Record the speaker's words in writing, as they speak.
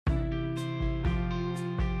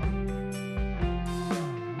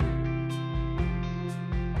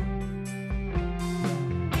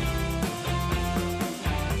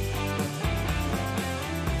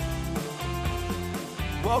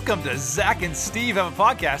Welcome to Zach and Steve have a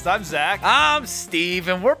podcast. I'm Zach. I'm Steve,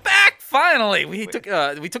 and we're back finally. We took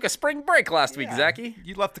a spring break last week, Zachy.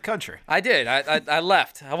 You left the country. I did. I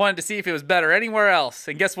left. I wanted to see if it was better anywhere else.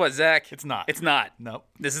 And guess what, Zach? It's not. It's not. Nope.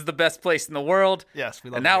 This is the best place in the world. Yes, we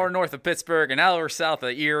love And it now here. we're north of Pittsburgh, and now we're south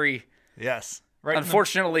of Erie. Yes. Right.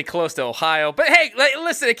 Unfortunately, close to Ohio. But hey,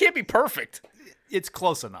 listen, it can't be perfect. It's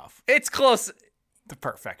close enough It's close. to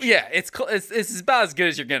perfection. Yeah, it's about as good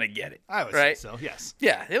as you're gonna get it. I would right? say so. Yes.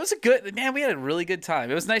 Yeah, it was a good man. We had a really good time.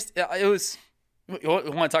 It was nice. It was. You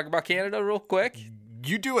want to talk about Canada real quick?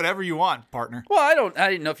 You do whatever you want, partner. Well, I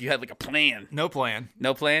didn't know if you had like a plan. No plan.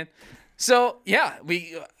 No plan. So yeah,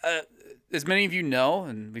 we as many of you know,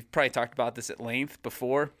 and we've probably talked about this at length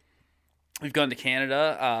before. We've gone to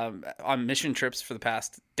Canada on mission trips for the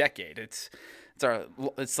past decade. It's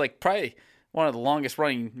like probably one of the longest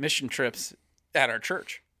running mission trips at our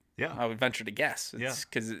church. Yeah. I would venture to guess. Yeah.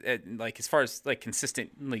 Because like as far as like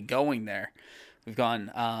consistently going there, we've gone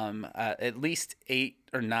at least 8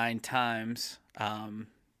 or 9 times.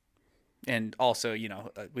 And also,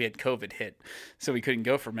 we had COVID hit, so we couldn't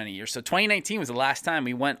go for many years. So 2019 was the last time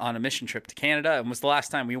we went on a mission trip to Canada, and was the last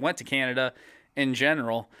time we went to Canada in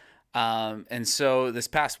general. And so this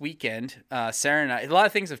past weekend, Sarah and I, a lot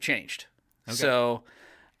of things have changed. Okay. So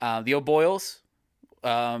the O'Boyles,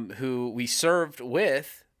 who we served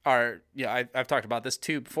with, I've talked about this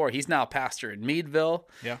too before. He's now a pastor in Meadville.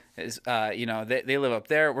 Yeah. They live up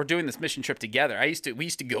there. We're doing this mission trip together. We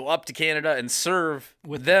used to go up to Canada and serve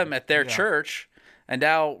with them at their church. And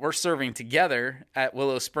now we're serving together at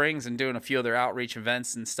Willow Springs and doing a few other outreach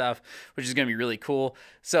events and stuff, which is going to be really cool.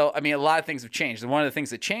 So, I mean, a lot of things have changed. And one of the things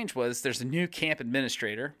that changed was there's a new camp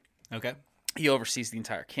administrator. Okay. He oversees the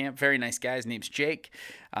entire camp. Very nice guy. His name's Jake,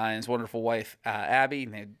 and his wonderful wife Abby.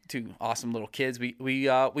 And they had 2 awesome little kids. We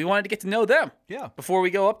wanted to get to know them. Yeah. Before we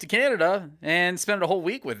go up to Canada and spend a whole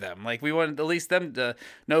week with them. Like we wanted at least them to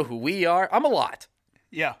know who we are. I'm a lot.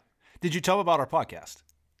 Yeah. Did you tell them about our podcast?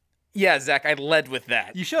 Yeah, Zach. I led with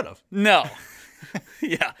that. You should have. No.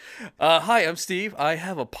 Yeah. Hi, I'm Steve. I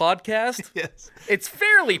have a podcast. Yes. It's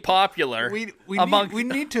fairly popular. We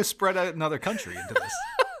need to spread out another country into this.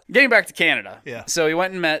 Getting back to Canada. Yeah. So we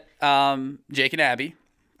went and met Jake and Abby,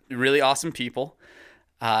 really awesome people,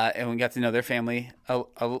 and we got to know their family.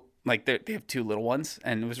 Like they have 2 little ones,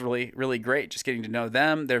 and it was really, really great just getting to know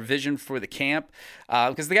them, their vision for the camp.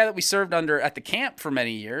 Because the guy that we served under at the camp for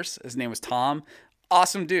many years, his name was Tom.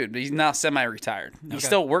 Awesome dude, but he's now semi-retired. He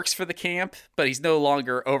still works for the camp, but he's no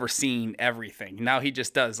longer overseeing everything. Now he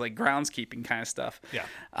just does like groundskeeping kind of stuff. Yeah.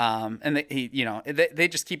 And they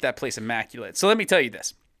just keep that place immaculate. So let me tell you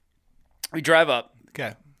this: we drive up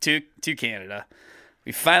to Canada.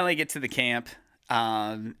 We finally get to the camp,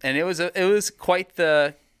 and it was quite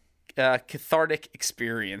the cathartic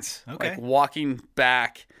experience. Okay. Like walking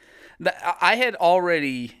back, I had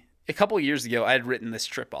already a couple of years ago I had written this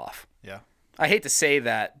trip off. Yeah. I hate to say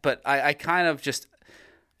that, but I kind of just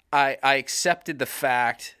I accepted the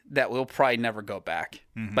fact that we'll probably never go back.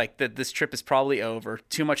 Mm-hmm. Like that this trip is probably over.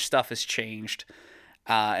 Too much stuff has changed,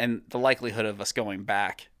 and the likelihood of us going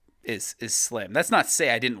back is slim. That's not to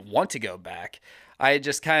say I didn't want to go back. I had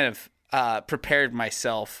just kind of prepared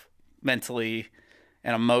myself mentally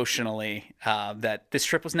and emotionally that this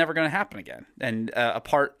trip was never going to happen again, and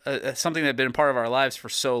something that had been a part of our lives for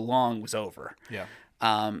so long was over. Yeah.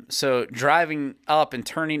 So driving up and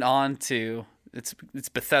turning on to it's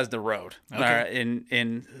Bethesda Road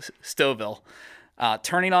in Stouffville,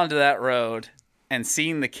 turning onto that road and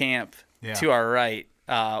seeing the camp to our right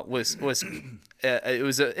was it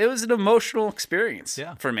was an emotional experience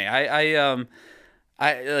for me. I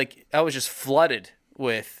was just flooded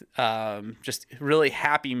with just really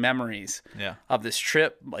happy memories of this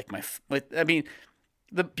trip.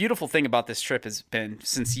 The beautiful thing about this trip has been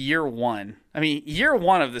since year one. I mean, year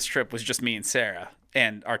one of this trip was just me and Sarah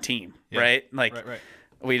and our team, right? Like, right.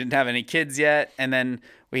 We didn't have any kids yet. And then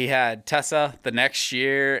we had Tessa the next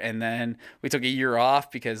year. And then we took a year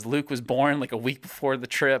off because Luke was born like a week before the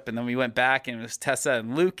trip. And then we went back and it was Tessa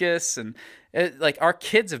and Lucas. And our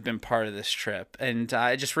kids have been part of this trip. And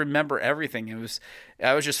I just remember everything.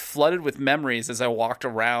 I was just flooded with memories as I walked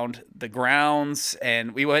around the grounds,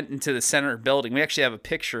 and we went into the center building. We actually have a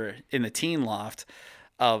picture in the teen loft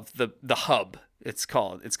of the hub. They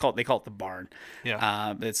call it the barn.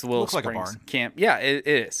 Yeah. It's Willow Springs like a barn. Camp. Yeah, it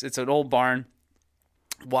is. It's an old barn.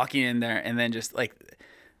 Walking in there and then just like,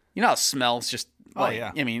 how it smells just Like,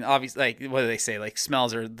 yeah. I mean, obviously, like, what do they say? Like,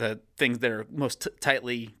 smells are the things that are most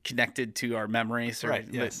tightly connected to our memories, or Right,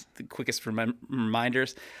 yes. the quickest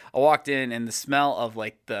reminders. I walked in, and the smell of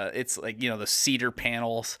it's like, the cedar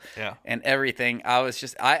panels, Yeah. and everything. I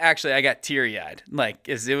got teary eyed. Like,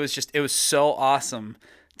 it was so awesome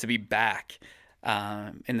to be back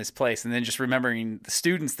in this place, and then just remembering the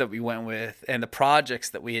students that we went with and the projects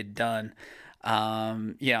that we had done.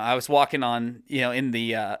 I was walking on, in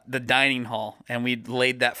the dining hall, and we'd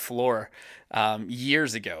laid that floor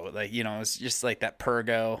years ago. Like, it was just like that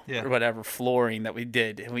pergo or whatever flooring that we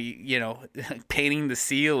did, and we, painting the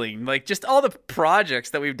ceiling, like just all the projects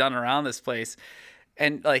that we've done around this place.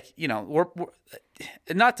 And like, we're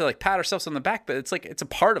not to like pat ourselves on the back, but it's like, it's a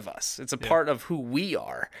part of us. It's a part of who we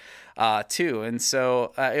are, too. And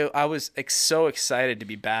so I was so excited to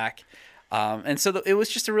be back. And so it was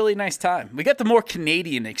just a really nice time. We got the more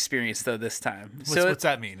Canadian experience, though, this time. What's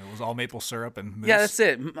that mean? It was all maple syrup and mousse? Yeah, that's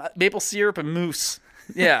it. Maple syrup and mousse.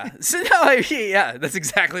 Yeah. That's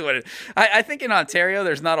exactly what it is. I think in Ontario,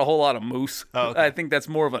 there's not a whole lot of mousse. Oh, okay. I think that's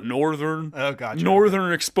more of a northern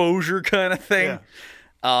exposure kind of thing.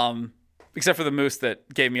 Yeah. Except for the mousse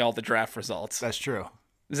that gave me all the draft results. That's true.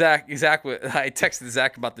 Zach, I texted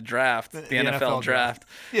Zach about the draft, the NFL draft.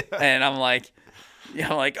 Yeah. And I'm like,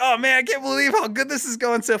 oh man, I can't believe how good this is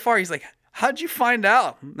going so far. He's like, how'd you find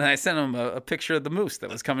out? And I sent him a picture of the moose that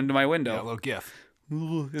was coming to my window. Yeah, a little gif.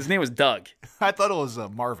 His name was Doug. I thought it was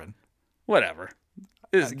Marvin. Whatever.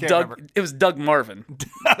 It was Doug. Remember. It was Doug Marvin.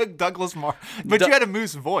 Douglas Marvin. But you had a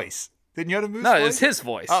moose voice. Didn't you have a moose voice? No, it was his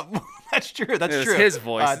voice. That's true. That's it true. was his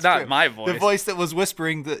voice, not true. my voice. The voice that was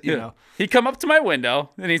whispering that, you know. He'd come up to my window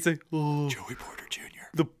and he'd say, Joey Porter Jr.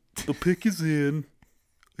 The pick is in.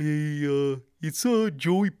 Hey, it's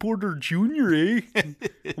Joey Porter Jr., eh?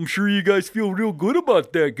 I'm sure you guys feel real good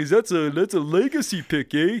about that because that's a legacy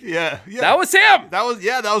pick, eh? Yeah. That was him. That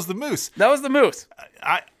was the moose. That was the moose.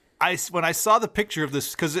 When I saw the picture of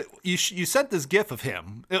this, because you sent this gif of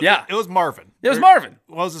him. It was Marvin. It was Marvin.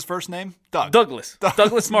 What was his first name? Douglas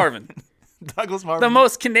Marvin. Douglas Marvin. The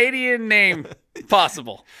most Canadian name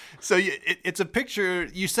possible. So it's a picture.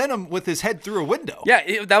 You sent him with his head through a window.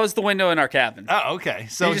 Yeah, that was the window in our cabin. Oh, okay.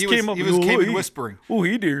 So he came in whispering. Oh,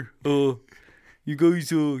 hey there. You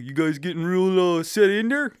guys getting real set in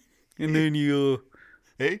there? And then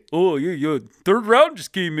Hey. Oh yeah. Third round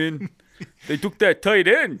just came in. They took that tight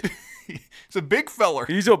end. He's a big feller.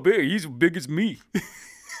 He's as big as me.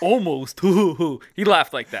 Almost. He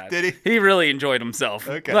laughed like that. Did he? He really enjoyed himself.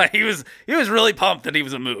 Okay. Like he was really pumped that he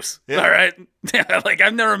was a moose. Yeah. All right. Like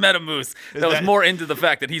I've never met a moose that was that- more into the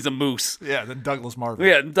fact that he's a moose. Yeah, then Douglas Marvin.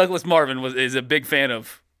 Yeah, Douglas Marvin is a big fan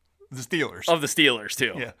of The Steelers. the Steelers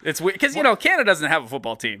too. Yeah. It's weird because Canada doesn't have a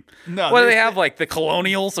football team. No, What do they have? Like the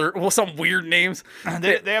Colonials or some weird names.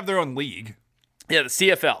 They have their own league. Yeah, the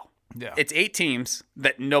CFL. Yeah. It's 8 teams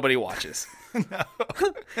that nobody watches.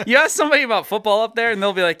 You ask somebody about football up there, and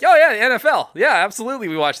they'll be like, "Oh yeah, the NFL. Yeah, absolutely,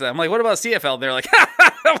 we watch that." I'm like, "What about CFL?" They're like,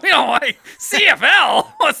 "We don't like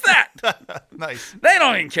CFL. What's that?" Nice. They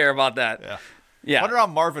don't even care about that. Yeah. Yeah. Wonder how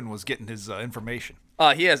Marvin was getting his information.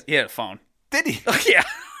 He had a phone. Did he? Yeah.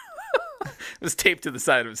 It was taped to the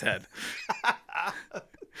side of his head.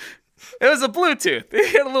 It was a Bluetooth.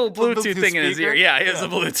 He had a little Bluetooth thing in his speaker? ear. Yeah, it was a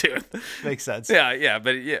Bluetooth. Makes sense. Yeah,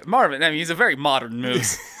 but Marvin, I mean, he's a very modern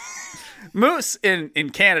moose. Moose in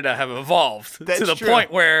Canada have evolved to the true.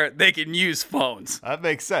 point where they can use phones. That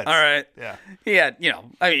makes sense. All right. Yeah. He had,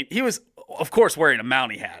 he was, of course, wearing a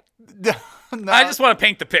Mountie hat. No, I just want to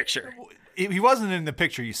paint the picture. he wasn't in the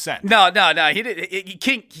picture you sent. No. He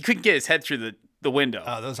couldn't get his head through the window.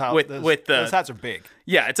 Oh, those hats are big.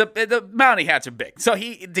 Yeah, the Mountie hats are big. So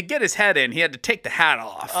to get his head in, he had to take the hat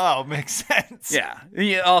off. Oh, makes sense. Yeah.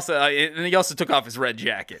 He also took off his red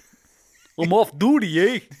jacket. I'm off duty,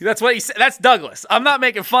 eh? That's what he said. That's Douglas. I'm not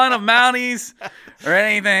making fun of Mounties or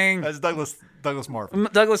anything. That's Douglas Marvin.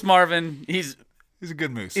 Douglas Marvin, he's He's a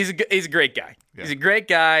good moose. a great guy. Yeah. He's a great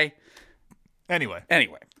guy. Anyway,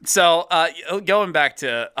 so going back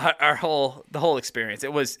to the whole experience,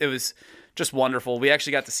 it was just wonderful. We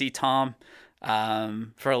actually got to see Tom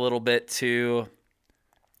for a little bit too.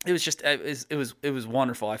 It was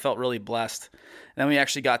wonderful. I felt really blessed. And then we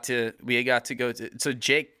actually got to go to. So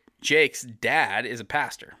Jake's dad is a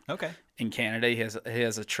pastor. okay. In Canada, he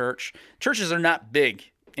has a church. Churches are not big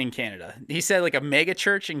in Canada. He said like a mega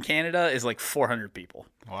church in Canada is like 400 people.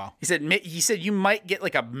 Wow. He said you might get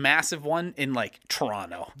like a massive one in like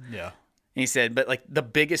Toronto. Yeah. And he said, but like the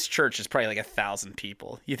biggest church is probably like 1,000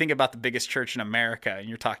 people. You think about the biggest church in America, and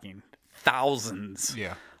you're talking thousands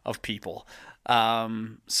of people.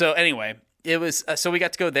 So anyway, it was so we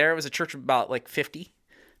got to go there. It was a church of about like 50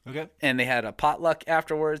 Okay. And they had a potluck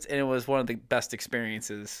afterwards, and it was one of the best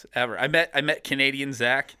experiences ever. I met Canadian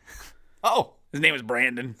Zach. Oh. His name was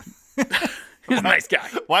Brandon. He was a nice guy.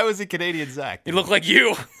 Why was he Canadian Zach? He looked like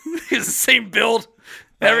you. He was the same build.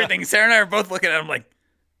 Everything. Sarah and I were both looking at him like,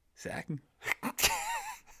 Zach?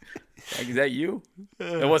 Zach, is that you?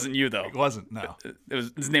 It wasn't you, though. It wasn't, no.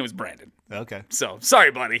 His name was Brandon. Okay. So,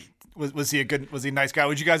 sorry, buddy. Was he a nice guy?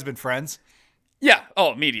 Would you guys have been friends? Yeah.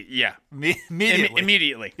 Oh, immediately. Yeah. Immediately.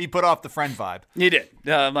 Immediately. He put off the friend vibe. He did.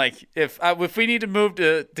 Like, if we need to move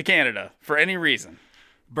to Canada for any reason.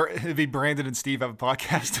 It'd be Brandon and Steve have a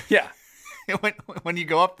podcast. Yeah. when you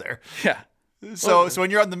go up there. Yeah. So when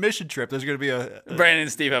you're on the mission trip, there's going to be a Brandon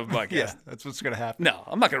and Steve have a podcast. Yeah, that's what's going to happen. No,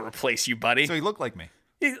 I'm not going to replace you, buddy. So he looked like me.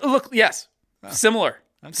 Yes. Similar.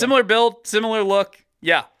 Okay. Similar build, similar look.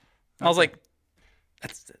 Yeah. I was like,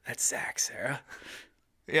 that's Zach, Sarah.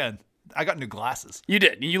 Yeah. I got new glasses. You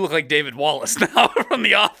did. You look like David Wallace now from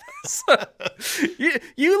The Office.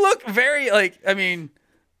 you look very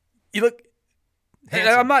you look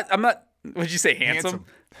handsome. I'm not would you say handsome?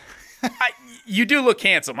 You do look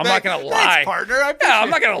handsome. I'm not gonna lie. Thanks, partner. I'm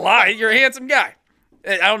not gonna lie. You're a handsome guy.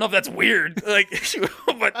 I don't know if that's weird, but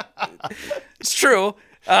it's true.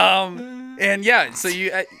 And yeah, so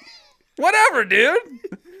whatever, dude.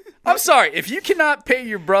 I'm sorry if you cannot pay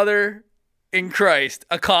your brother in Christ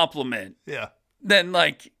a compliment. Yeah. Then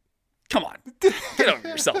come on, get over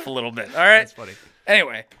yourself a little bit. All right. That's funny.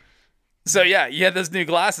 Anyway, so yeah, you had those new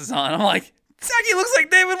glasses on. I'm like, Zach, he looks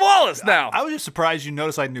like David Wallace now. I was just surprised you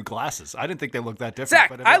noticed I had new glasses. I didn't think they looked that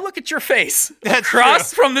different. Zach, I look at your face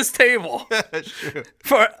across true. from this table That's true.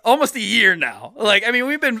 for almost a year now.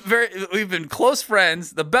 We've been close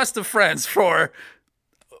friends, the best of friends for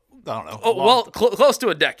I don't know. Close to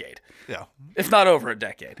a decade. Yeah. If not over a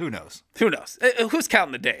decade. Who knows? Who's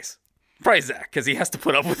counting the days? Probably Zach, because he has to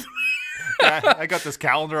put up with me. I got this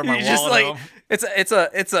calendar on my wall just at home.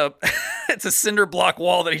 it's a cinder block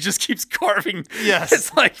wall that he just keeps carving. Yes.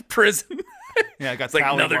 It's like prison. Yeah, I got it's like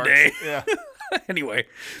another marks. day. Yeah. Anyway,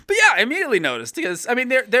 but yeah, I immediately noticed because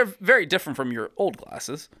they're very different from your old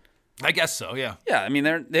glasses. I guess so. Yeah. Yeah, I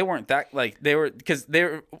mean they weren't that they were because they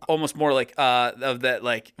were almost more like of that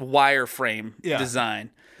wireframe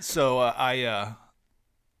design. So I'm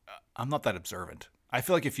not that observant. I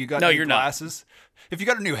feel like if you got new glasses, if you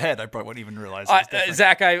got a new head, I probably wouldn't even realize.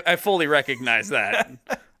 Zach, I fully recognize that.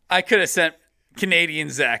 I could have sent Canadian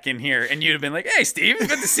Zach in here, and you'd have been like, "Hey, Steve, it's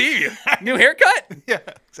good to see you. New haircut?" Yeah,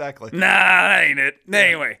 exactly. Nah, that ain't it. Yeah.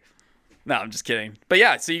 Anyway, no, I'm just kidding. But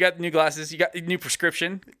yeah, so you got new glasses, you got a new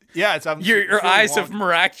prescription. Yeah, your eyes have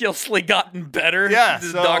miraculously gotten better. Yeah,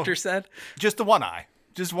 the doctor said. Just the one eye.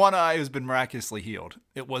 Just one eye has been miraculously healed.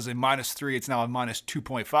 It was a -3. It's now a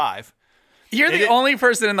 -2.5. You're the only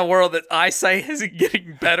person in the world that eyesight is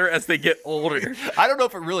getting better as they get older. I don't know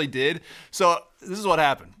if it really did. So this is what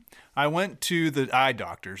happened. I went to the eye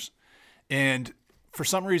doctors, and for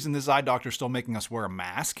some reason, this eye doctor is still making us wear a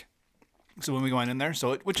mask. So when we went in there,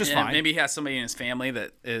 which is fine. Maybe he has somebody in his family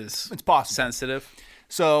that is sensitive.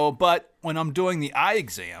 So, but when I'm doing the eye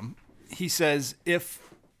exam, he says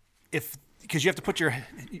because you have to put your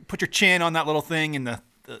chin on that little thing, and the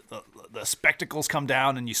spectacles come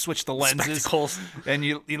down, and you switch the lenses, and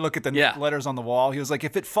you look at the letters on the wall. He was like,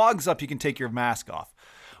 if it fogs up, you can take your mask off.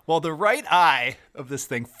 Well, the right eye of this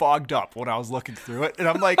thing fogged up when I was looking through it, and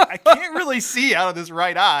I'm like, I can't really see out of this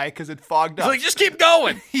right eye because it fogged up. He's like, just keep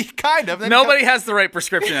going. He kind of. Nobody has the right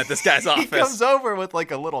prescription at this guy's office. He comes over with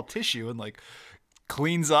a little tissue and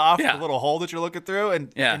cleans off the little hole that you're looking through,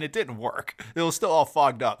 and it didn't work. It was still all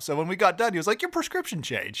fogged up. So when we got done, he was like, your prescription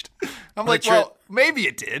changed. I'm like, well, maybe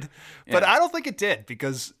it did, but I don't think it did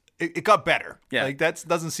because it got better. Yeah. That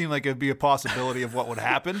doesn't seem like it'd be a possibility of what would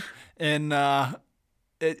happen. And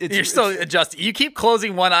you're still adjusting. You keep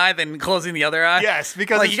closing one eye, then closing the other eye. Yes,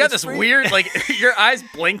 because you got this weird, your eyes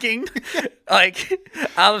blinking,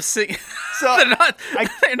 out of sync. So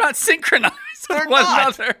they're not synchronized with one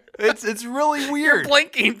another. It's really weird. Your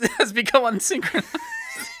blinking has become unsynchronized.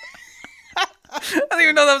 I didn't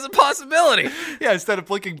even know that was a possibility. Yeah, instead of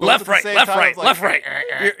blinking both left, at the right, same left, time, right, left, right.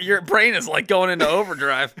 Your brain is going into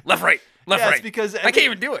overdrive. Left, right. Left, right. Because I can't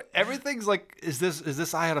even do it. Everything's is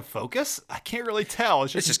this eye out of focus? I can't really tell.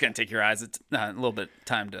 It's just going to take your eyes a little bit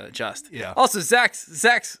time to adjust. Yeah. Also,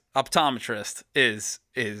 Zach's optometrist is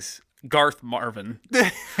Garth Marvin.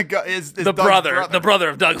 is the brother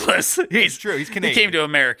of Douglas. It's true. He's Canadian. He came to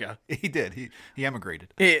America. He did. He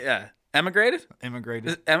emigrated. Emigrated?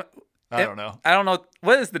 Immigrated. I don't know. I don't know.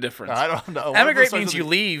 What is the difference? I don't know. Emigrate means you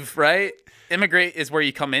leave, right? Immigrate is where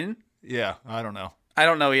you come in. Yeah, I don't know. I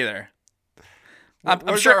don't know either.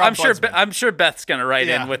 I'm sure Beth's gonna write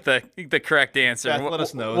in with the correct answer. Beth, let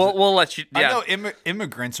us know. We'll let you. Yeah. I know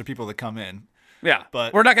immigrants are people that come in. Yeah,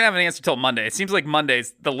 but we're not gonna have an answer till Monday. It seems like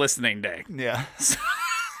Monday's the listening day. Yeah.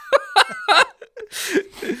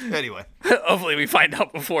 Anyway, hopefully we find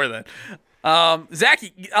out before then. Zach,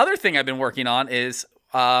 the other thing I've been working on is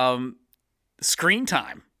screen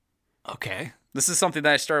time. Okay. This is something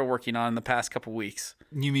that I started working on in the past couple weeks.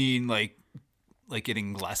 You mean like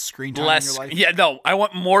getting less screen time in your life? Yeah, no, I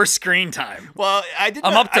want more screen time. Well, I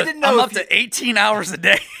didn't know I'm up to 18 hours a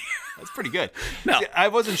day. That's pretty good. No. See, I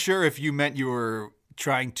wasn't sure if you meant you were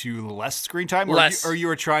trying to less screen time or you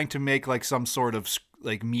were trying to make like some sort of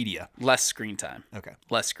like media. Less screen time. Okay.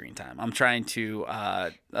 Less screen time. I'm trying to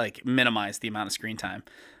like minimize the amount of screen time.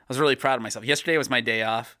 I was really proud of myself. Yesterday was my day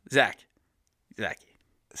off. Zachy.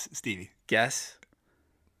 Stevie. Guess.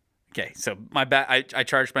 Okay, so I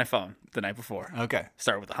charged my phone the night before. Okay.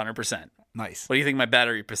 Started with 100%. Nice. What do you think my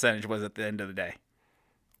battery percentage was at the end of the day?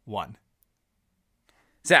 1.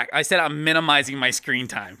 Zach, I said I'm minimizing my screen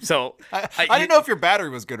time. So I didn't know if your battery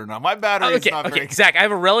was good or not. My battery is not very good. Zach, I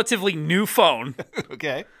have a relatively new phone.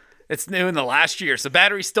 Okay. It's new in the last year, so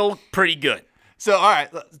battery's still pretty good. So, all right,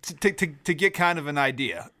 to get kind of an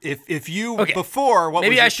idea, if you before what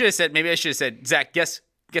maybe I should have said, Zach, guess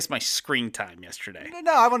my screen time yesterday.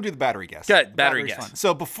 No, I want to do the battery guess. Good, battery guess. Fun.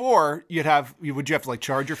 So before would you have to like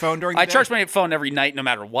charge your phone during the day? I charge my phone every night no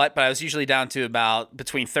matter what, but I was usually down to about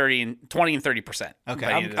between 20 and 30%. Okay,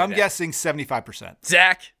 I'm guessing 75%.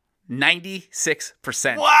 Zach,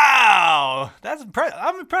 96%. Wow, that's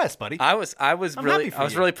I'm impressed, buddy. I was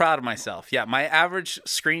really proud of myself. Yeah, my average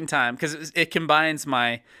screen time, because it combines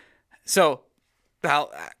so how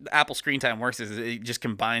Apple Screen Time works is it just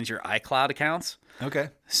combines your iCloud accounts. Okay.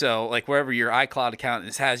 So like wherever your iCloud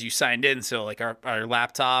account has you signed in, so like our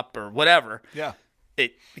laptop or whatever. Yeah.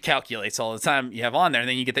 It calculates all the time you have on there, and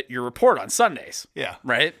then you get your report on Sundays. Yeah.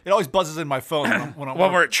 Right? It always buzzes in my phone when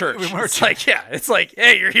we're at church. It's like,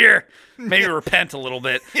 hey, you're here. Maybe repent a little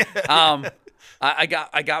bit. Yeah. I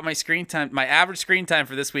got my screen time. My average screen time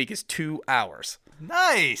for this week is 2 hours.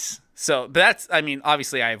 Nice. So, but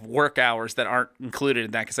obviously I have work hours that aren't included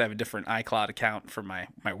in that because I have a different iCloud account for my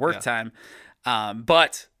work time.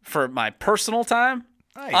 But for my personal time,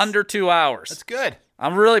 under 2 hours. That's good.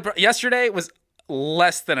 I'm really yesterday was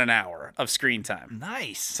less than an hour of screen time.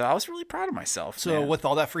 Nice. So I was really proud of myself. So with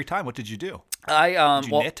all that free time, what did you do? Did you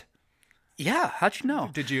knit? Yeah. How'd you know?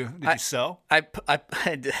 Did you sew? I've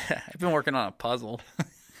been working on a puzzle.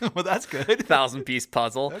 Well, that's good. 1,000-piece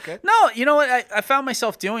puzzle. Okay. No, you know what I found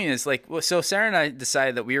myself doing is like, so Sarah and I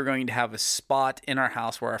decided that we were going to have a spot in our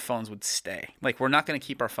house where our phones would stay. Like, we're not going to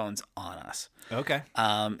keep our phones on us. Okay.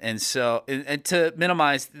 And so and to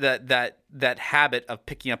minimize that habit of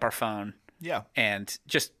picking up our phone. Yeah. And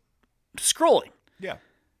just scrolling. Yeah.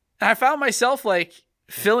 And I found myself like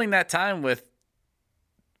filling that time with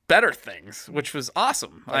better things, which was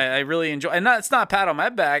awesome. I really enjoy. And it's not a pat on my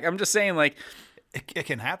back. I'm just saying like. It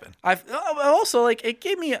can happen. I've also like it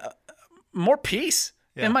gave me more peace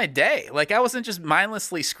in my day. Like I wasn't just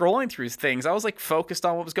mindlessly scrolling through things. I was like focused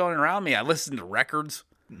on what was going around me. I listened to records.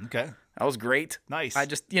 Okay. That was great. Nice. I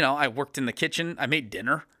just, I worked in the kitchen. I made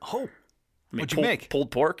dinner. Oh. What'd you make?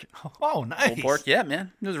 Pulled pork. Oh, nice. Pulled pork. Yeah,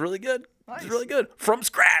 man. It was really good. Nice. It was really good. From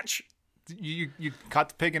scratch. You caught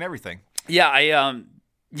the pig and everything.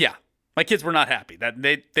 Yeah, my kids were not happy. That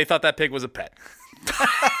they thought that pig was a pet.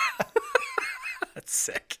 That's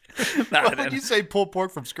sick. Why did you say pulled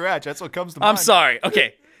pork from scratch? That's what comes to mind. I'm sorry.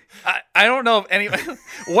 Okay. I don't know if anybody.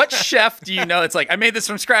 What chef do you know? It's like, I made this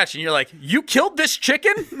from scratch. And you're like, you killed this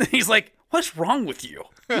chicken? And he's like, what's wrong with you?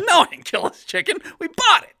 No, I didn't kill this chicken. We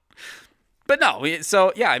bought it. But no,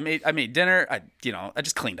 I made dinner. I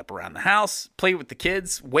just cleaned up around the house, played with the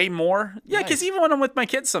kids way more. Yeah, because even when I'm with my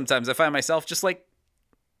kids, sometimes I find myself just like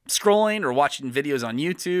scrolling or watching videos on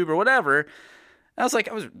YouTube or whatever. I was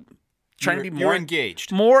trying to be more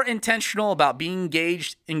engaged, more intentional about being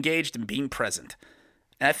engaged and being present.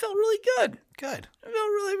 And I felt really good. Good. I felt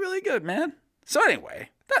really, really good, man. So anyway,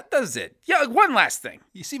 that's it. Yeah, one last thing.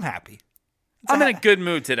 You seem happy. I'm in a good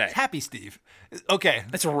mood today. Happy Steve. Okay.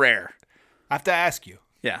 It's rare. I have to ask you.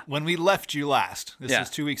 Yeah. When we left you last, this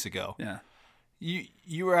was 2 weeks ago. Yeah.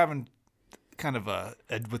 You were having kind of a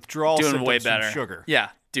withdrawal doing way better from sugar. Yeah,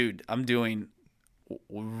 dude, I'm doing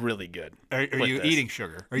really good. Are you eating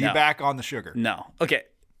sugar? Are you back on the sugar? No. Okay.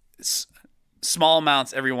 Small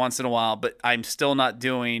amounts every once in a while, but I'm still not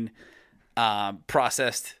doing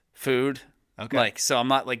processed food. Okay. So I'm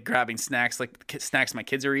not like grabbing snacks my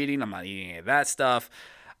kids are eating. I'm not eating any of that stuff.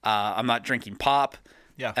 I'm not drinking pop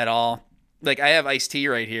at all. Like I have iced tea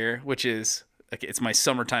right here, which is Okay, it's my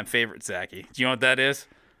summertime favorite, Zachy. Do you know what that is?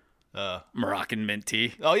 Moroccan mint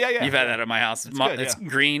tea. Oh yeah. You've had that at my house. It's good,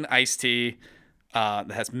 green iced tea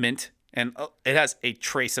that has mint, and it has a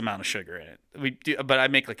trace amount of sugar in it. But I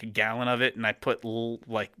make like a gallon of it, and I put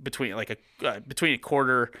between a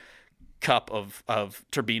quarter cup of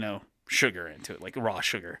turbino sugar into it, like raw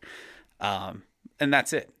sugar. And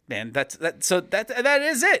that's it, man. So that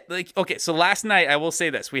is it. Like, okay, so last night I will say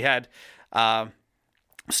this: we had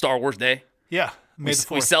Star Wars Day. Yeah. We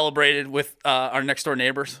celebrated with our next door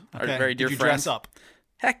neighbors, our very dear Did you friends. dress up?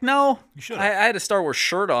 Heck no. You should. I had a Star Wars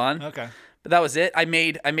shirt on. Okay. But that was it. I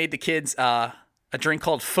made the kids a drink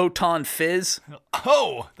called Photon Fizz.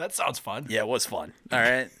 Oh, that sounds fun. Yeah, it was fun. All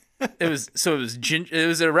right. It was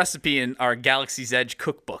a recipe in our Galaxy's Edge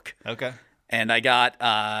cookbook. Okay. And I got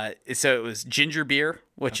so it was ginger beer,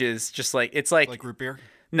 which is just like Like root beer?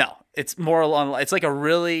 no, it's more along it's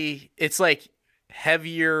like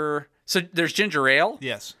heavier. So there's ginger ale.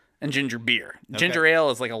 Yes. And ginger beer. Ginger ale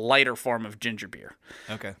is like a lighter form of ginger beer.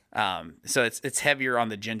 Okay. So it's heavier on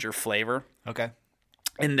the ginger flavor. Okay.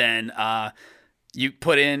 And then you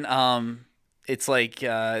put in it's like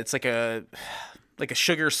a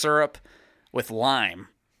sugar syrup with lime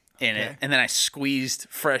in it, and then I squeezed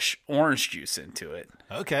fresh orange juice into it.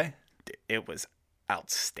 Okay. It was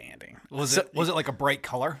outstanding. Was it like a bright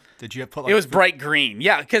color? Did you put like it was bright green,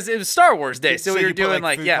 yeah, because it was Star Wars Day, so we were doing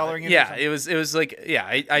food coloring in it or something? it was like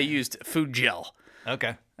I used food gel.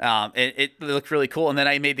 Okay. It looked really cool, and then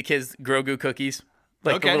I made the kids Grogu cookies,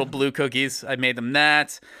 like the little blue cookies. I made them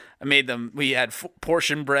that. We had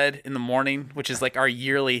portion bread in the morning, which is like our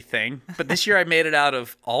yearly thing. But this year I made it out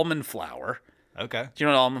of almond flour. Okay. Do you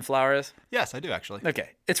know what almond flour is? Yes, I do actually.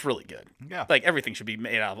 Okay. It's really good. Yeah. Like everything should be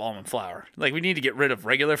made out of almond flour. Like we need to get rid of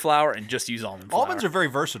regular flour and just use almond flour. Almonds are very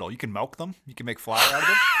versatile. You can milk them. You can make flour out of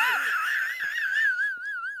them.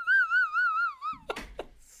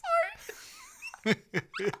 Sorry. You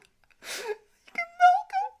can milk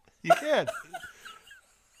them. You can.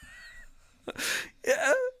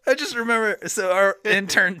 Yeah, I just remember. So our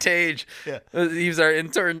intern Tage, he was our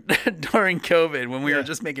intern during COVID when we were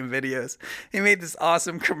just making videos. He made this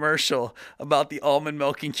awesome commercial about the almond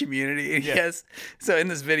milking community. And yes, so in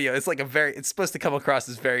this video, it's supposed to come across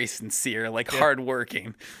as very sincere, like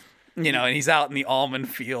hardworking. You know, and he's out in the almond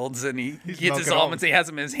fields, and he gets his almonds. He has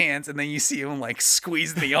them in his hands, and then you see him like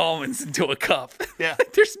squeezing the almonds into a cup. Yeah,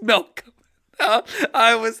 like there's milk.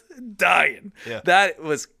 I was dying. Yeah. That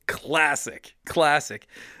was classic.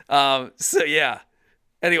 So yeah.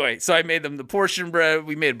 Anyway, so I made them the portion bread.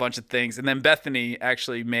 We made a bunch of things, and then Bethany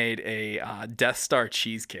actually made a Death Star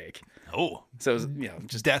cheesecake. Oh, so it was,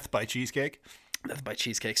 just death by cheesecake. Death by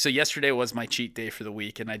cheesecake. So yesterday was my cheat day for the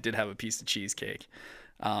week, and I did have a piece of cheesecake.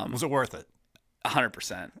 Was it worth it?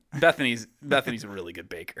 100%. Bethany's a really good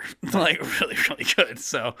baker, like really, really good.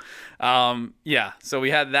 So, so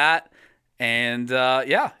we had that. And,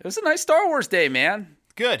 it was a nice Star Wars day, man.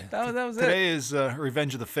 Good. That was Today is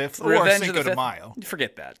Revenge of the 5th or Revenge Cinco de Mayo.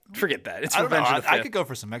 Forget that. It's I Revenge of the 5th. I could go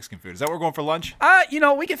for some Mexican food. Is that what we're going for lunch?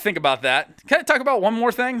 We could think about that. Can I talk about one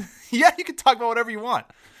more thing? Yeah, you can talk about whatever you want.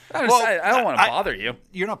 I don't want to bother you.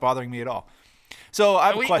 You're not bothering me at all. So I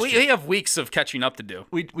have a question. We have weeks of catching up to do.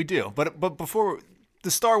 We do. But before, the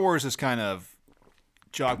Star Wars has kind of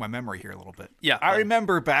jogged my memory here a little bit. Yeah. I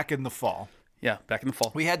remember back in the fall. Yeah, back in the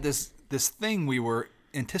fall. We had this thing we were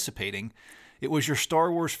anticipating. It was your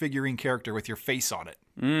Star Wars figurine character with your face on it.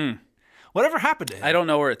 Whatever happened to him? I don't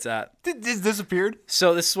know where it's at. It disappeared?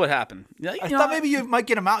 So this is what happened. I thought maybe you might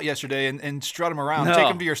get him out yesterday and strut him around. No. Take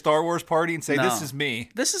him to your Star Wars party and say, No. this is me.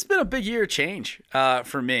 This has been a big year change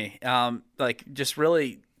for me. Like just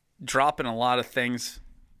really dropping a lot of things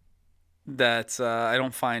that I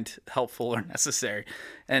don't find helpful or necessary.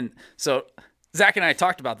 And so Zach and I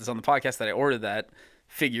talked about this on the podcast that I ordered that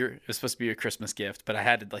figure. It was supposed to be a Christmas gift, but I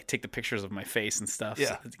had to like take the pictures of my face and stuff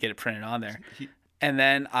to get it printed on there. And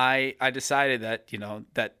then I decided that,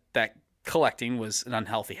 that collecting was an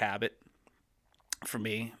unhealthy habit for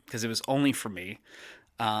me because it was only for me.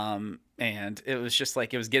 And it was just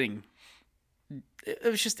like, I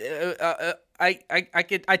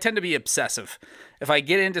tend to be obsessive. If I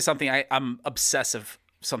get into something, I'm obsessive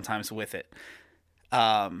sometimes with it.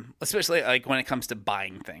 Especially like when it comes to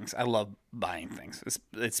buying things. I love buying things.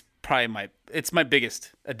 It's probably my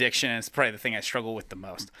biggest addiction. And it's probably the thing I struggle with the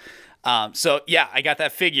most. So yeah, I got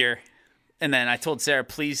that figure, and then I told Sarah,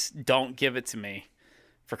 please don't give it to me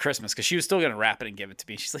for Christmas, because she was still going to wrap it and give it to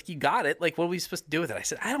me. She's like, you got it. Like, what are we supposed to do with it? I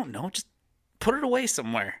said, I don't know. Just put it away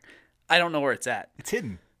somewhere. I don't know where it's at. It's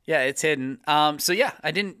hidden. Yeah, it's hidden. So yeah,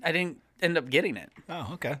 I didn't end up getting it.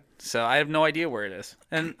 Oh, okay. So I have no idea where it is.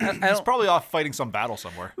 And I He's don't, probably off fighting some battle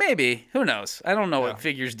somewhere. maybe, who knows? I don't know what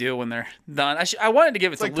figures do when they're done. I wanted to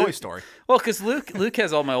give it It's to like Luke. Toy Story. Well, because Luke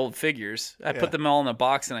has all my old figures. I put them all in a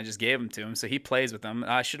box and I just gave them to him, so he plays with them.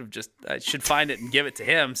 I should find it and give it to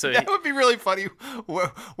him. So That would be really funny.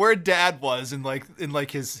 Where Dad was in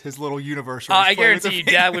his little universe. Where he's I playing with guarantee you,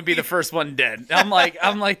 the Dad would be the first one dead. I'm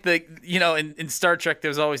like the in Star Trek,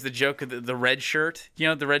 there's always the joke of the red shirt. You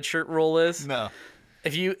know what the red shirt rule is? No.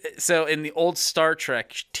 So in the old Star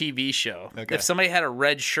Trek TV show, Okay. if somebody had a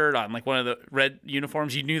red shirt on, like one of the red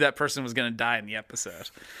uniforms, you knew that person was going to die in the episode.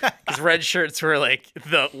 Because red shirts were like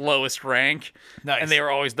the lowest rank, Nice. and they were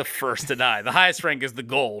always the first to die. The highest rank is the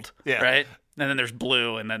gold, Yeah. right? And then there's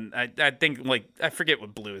blue, and then I think I forget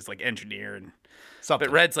what blue is, like engineer, and Something.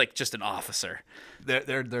 but red's like just an officer.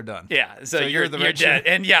 They're done. Yeah, so you're you're the you're red dead. shirt?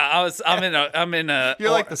 And yeah, I'm in a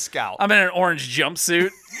You're like the scout. I'm in an orange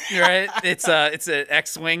jumpsuit, right? It's an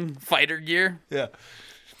X-wing fighter gear. Yeah.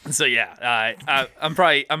 So yeah, I'm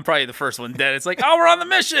probably the first one dead. It's like, oh, we're on the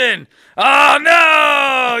mission. Oh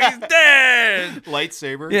no, he's dead.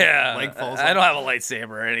 Lightsaber. Yeah, Leg falls I off. don't have a lightsaber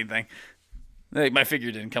or anything. Like my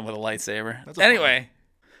figure didn't come with a lightsaber. That's a Anyway,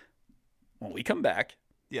 when we come back,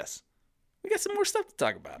 Yes. we got some more stuff to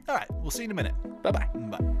talk about. All right. We'll see you in a minute. Bye bye.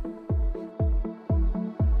 Bye.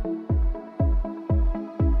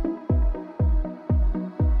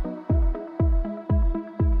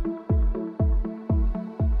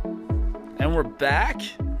 And we're back.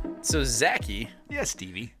 So Zachy, Yeah,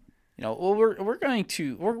 Stevie. well, we're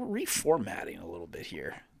reformatting a little bit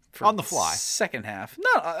here for On the fly. Second half.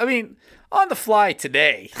 No, I mean on the fly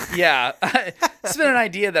today. Yeah, it's been an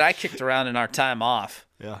idea that I kicked around in our time off.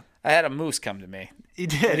 Yeah. I had a moose come to me. He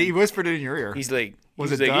did. He whispered it in your ear. He's like,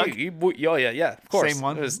 Was he's it like, Doug? Yeah, of course. Same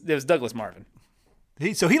one? It was Douglas Marvin.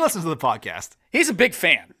 So he listens to the podcast. He's a big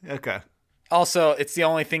fan. Okay. Also, it's the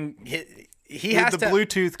only thing he has The to.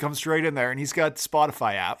 Bluetooth comes straight in there, and he's got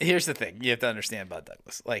Spotify app. Here's the thing you have to understand about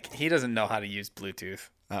Douglas. Like, he doesn't know how to use Bluetooth.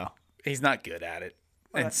 Oh. He's not good at it.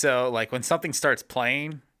 And so, like, when something starts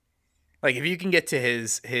playing, like, if you can get to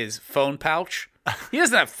his phone pouch, he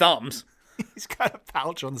doesn't have thumbs. He's got a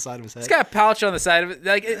pouch on the side of his head. He's got a pouch on the side of it.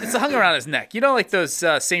 Like, it's hung around his neck. You know, like those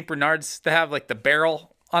St. Bernards that have, like, the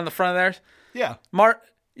barrel on the front of theirs? Yeah.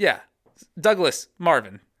 Yeah. Douglas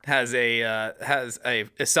Marvin has a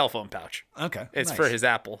cell phone pouch. Okay. It's nice. for his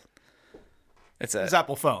Apple. It's his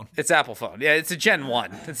Apple phone. It's Apple phone. Yeah, it's a Gen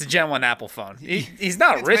 1. It's a Gen 1 Apple phone. He's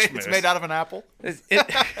not a rich moose. It's made out of an apple. It-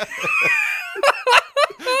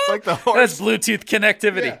 It's like the horse. That's Bluetooth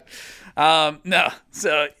connectivity. No.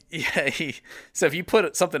 So yeah, so if you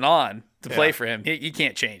put something on to play Yeah. for him, he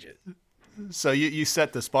can't change it. So you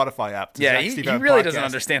set the Spotify app to Yeah, Zach he Steve really podcast. doesn't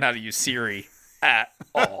understand how to use Siri at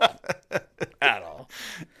all. At all.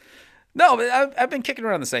 No, but I've been kicking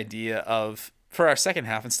around this idea of, for our second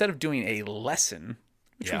half, instead of doing a lesson,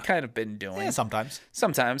 which Yeah. we've kind of been doing. Yeah, sometimes.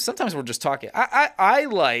 Sometimes we're just talking. I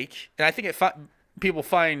like, and I think people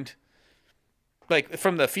find, like,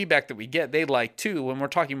 from the feedback that we get, they like too when we're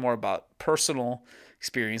talking more about personal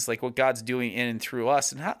experience, like what God's doing in and through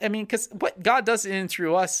us, and how, I mean, because what God does in and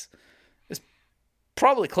through us is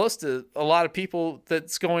probably close to a lot of people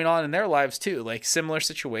that's going on in their lives too, like similar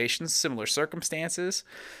situations, similar circumstances.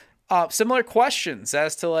 Similar questions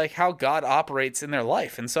as to like how God operates in their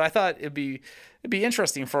life. And so I thought it'd be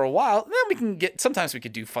interesting for a while. And then sometimes we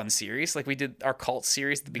could do fun series. Like we did our cult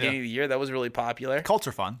series at the beginning of the year. That was really popular. Cults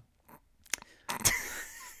are fun.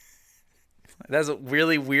 That's a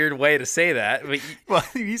really weird way to say that. But Well,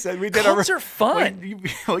 you said we did cults are fun.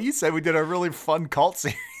 You said we did a really fun cult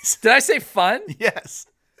series. Did I say fun? Yes.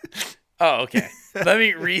 Oh, okay. Let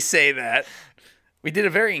me re-say that. We did a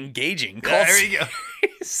very engaging cult There you go.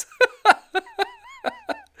 series.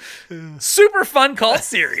 Super fun cult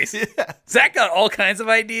series. Yeah. Zach got all kinds of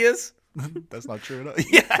ideas. That's not true at all.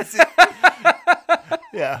 Yes.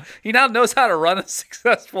 Yeah. He now knows how to run a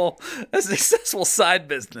successful side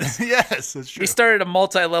business. Yes, that's true. He started a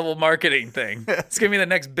multi-level marketing thing. It's gonna be the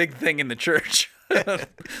next big thing in the church.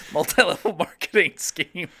 Multi-level marketing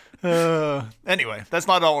scheme. Anyway, that's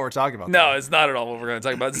not all we're talking about. No, it's not at all what we're going to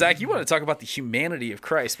talk about. Zach, you want to talk about the humanity of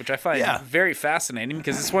Christ, which I find Yeah. very fascinating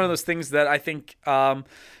because it's one of those things that I think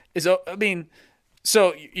is. I mean,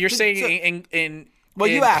 so you're saying in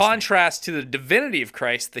you asked me. contrast to the divinity of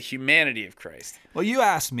Christ, the humanity of Christ. Well, you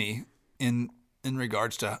asked me in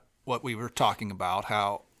regards to what we were talking about,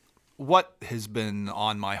 how what has been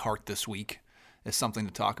on my heart this week is something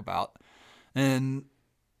to talk about. And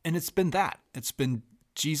it's been that. It's been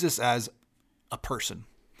Jesus as a person.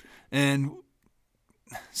 And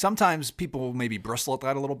sometimes people maybe bristle at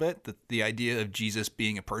that a little bit, the idea of Jesus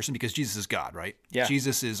being a person, because Jesus is God, right? Yeah.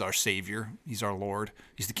 Jesus is our Savior. He's our Lord.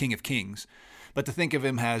 He's the King of Kings. But to think of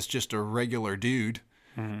him as just a regular dude,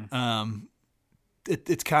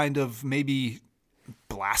 it's kind of maybe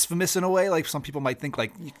blasphemous in a way. Like some people might think,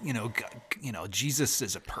 like, God, Jesus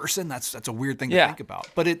is a person. That's a weird thing to think about.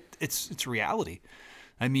 But it's reality.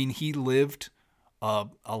 I mean, he lived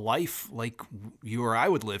a life like you or I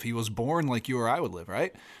would live. He was born like you or I would live,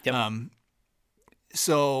 right? Yep.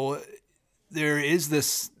 So there is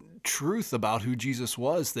this truth about who Jesus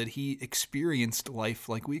was, that he experienced life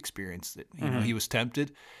like we experienced it. You know, he was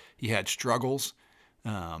tempted, he had struggles,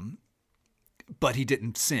 but he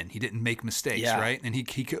didn't sin. He didn't make mistakes, right? And he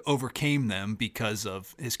overcame them because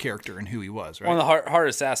of his character and who he was, right? One of the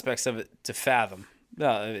hardest aspects of it to fathom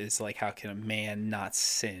is like, how can a man not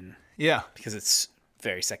sin? Yeah. Because it's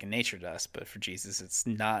very second nature to us, but for Jesus, it's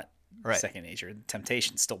not second nature. The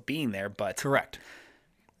temptation's still being there, but correct.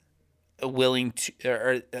 Willing to,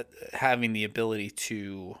 or having the ability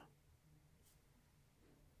to,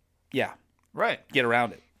 right, get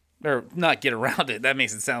around it, or not get around it. That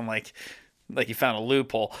makes it sound like you found a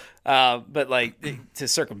loophole, but like to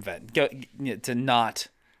circumvent, to not.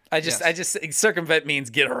 I just circumvent means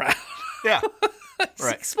get around. Yeah.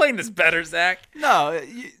 Right. Explain this better, Zach. No,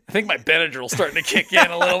 I think my Benadryl's starting to kick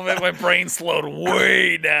in a little bit. My brain slowed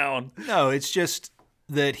way down. No, it's just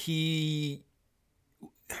that we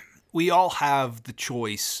all have the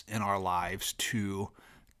choice in our lives to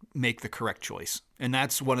make the correct choice. And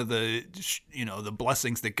that's one of the, the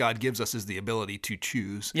blessings that God gives us, is the ability to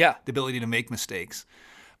choose, the ability to make mistakes.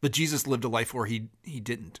 But Jesus lived a life where he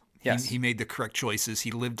didn't. Yes. He made the correct choices.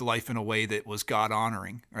 He lived life in a way that was God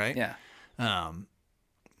honoring, right? Yeah.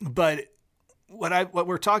 But what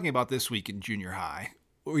we're talking about this week in junior high,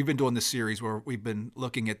 we've been doing this series where we've been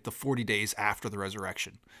looking at the 40 days after the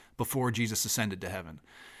resurrection, before Jesus ascended to heaven.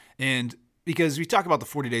 And because we talk about the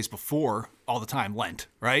 40 days before all the time, Lent,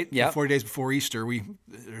 right? Yeah. The 40 days before Easter,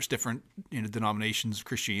 there's different denominations of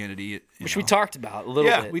Christianity. Which we talked about a little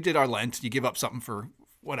bit. Yeah, we did our Lent. You give up something for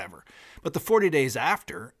whatever. But the 40 days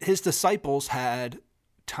after, his disciples had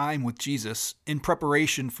time with Jesus in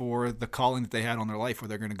preparation for the calling that they had on their life, where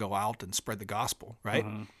they're going to go out and spread the gospel, right?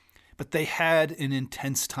 But they had an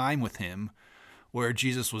intense time with him where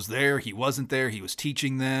Jesus was there, he wasn't there, he was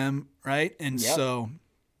teaching them, right? And so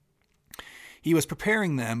he was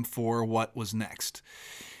preparing them for what was next.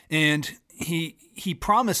 And he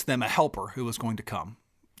promised them a helper who was going to come,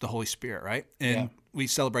 the Holy Spirit, right? And we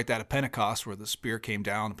celebrate that at Pentecost, where the Spirit came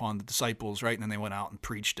down upon the disciples, right? And then they went out and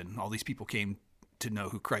preached, and all these people came to know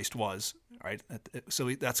who Christ was, right?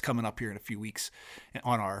 So that's coming up here in a few weeks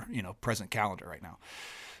on our present calendar right now.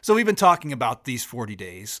 So we've been talking about these 40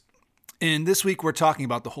 days, and this week we're talking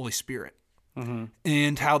about the Holy Spirit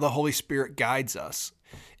and how the Holy Spirit guides us.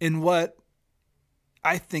 And what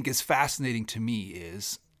I think is fascinating to me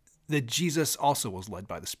is that Jesus also was led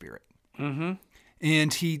by the Spirit.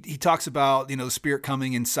 And he talks about, the Spirit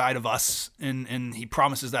coming inside of us, and he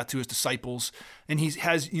promises that to his disciples. And he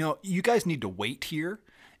has, you guys need to wait here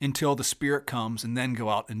until the Spirit comes and then go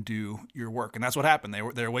out and do your work. And that's what happened.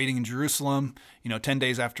 They're waiting in Jerusalem, 10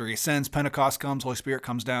 days after he ascends, Pentecost comes, Holy Spirit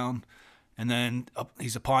comes down, and then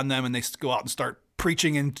he's upon them, and they go out and start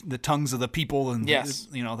preaching in the tongues of the people. And,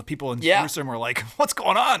 the people in Jerusalem were like, what's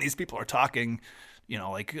going on? These people are talking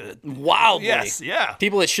wildly. Yes, yeah.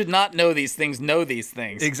 People that should not know these things know these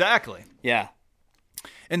things. Exactly. Yeah.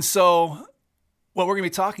 And so what we're going to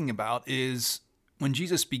be talking about is when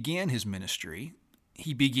Jesus began his ministry,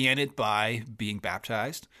 he began it by being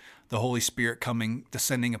baptized, the Holy Spirit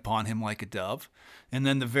descending upon him like a dove. And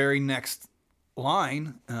then the very next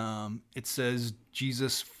line, it says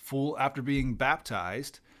Jesus, after being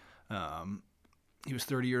baptized, he was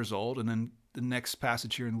 30 years old, and then the next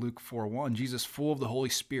passage here in Luke 4:1, Jesus, full of the Holy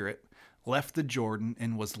Spirit, left the Jordan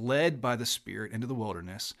and was led by the Spirit into the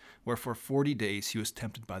wilderness, where for 40 days he was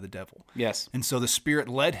tempted by the devil. Yes. And so the Spirit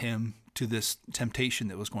led him to this temptation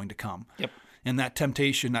that was going to come. Yep. And that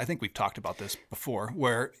temptation, I think we've talked about this before,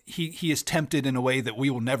 where he is tempted in a way that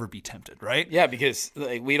we will never be tempted, right? Yeah, because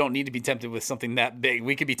we don't need to be tempted with something that big.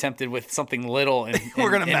 We could be tempted with something little and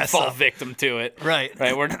we're going to mess fall up. victim to it. Right.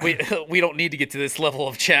 We don't need to get to this level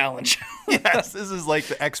of challenge. Yes, this is like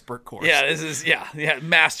the expert course. Yeah, this is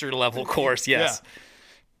master level course. Yes. Yeah.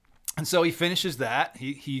 And so he finishes that.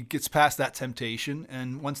 He gets past that temptation,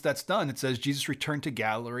 and once that's done, it says Jesus returned to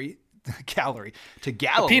Galilee. The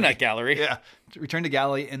peanut gallery. Yeah. Returned to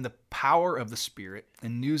Galilee, and the power of the Spirit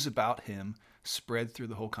and news about him spread through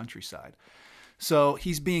the whole countryside. So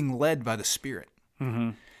he's being led by the Spirit.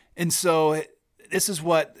 And so this is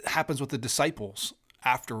what happens with the disciples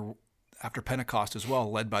after Pentecost as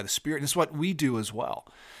well, led by the Spirit. And it's what we do as well.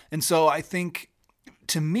 And so I think,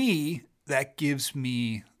 to me, that gives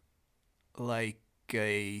me like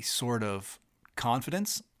a sort of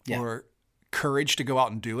confidence or courage to go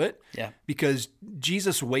out and do it. Yeah. Because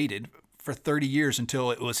Jesus waited for 30 years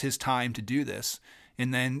until it was his time to do this.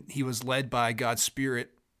 And then he was led by God's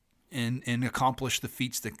Spirit and accomplished the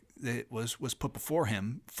feats that was put before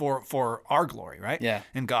him for our glory, right? Yeah.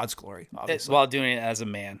 And God's glory, obviously. While doing it as a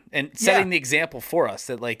man and setting the example for us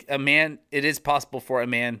that like a man, it is possible for a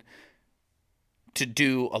man to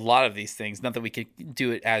do a lot of these things. Not that we could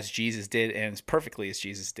do it as Jesus did and as perfectly as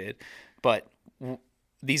Jesus did, but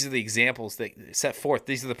these are the examples that set forth.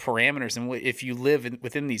 These are the parameters. And if you live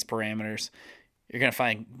within these parameters, you're going to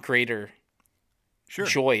find greater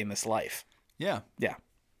joy in this life. Yeah. Yeah.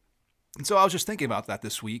 And so I was just thinking about that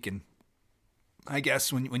this week, and I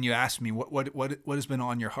guess when you asked me what has been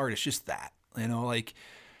on your heart, it's just that, like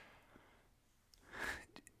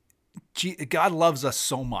God loves us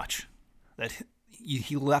so much that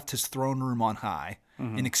he left his throne room on high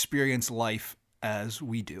and experienced life as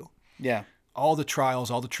we do. Yeah. All the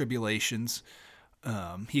trials, all the tribulations.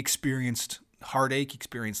 He experienced heartache, he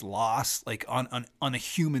experienced loss, like on a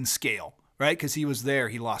human scale, right? Because he was there.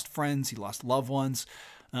 He lost friends, he lost loved ones.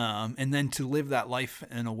 And then to live that life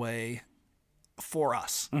in a way for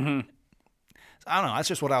us. Mm-hmm. I don't know. That's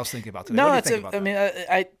just what I was thinking about today. No, what do you think about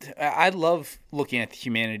that? I love looking at the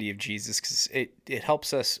humanity of Jesus because it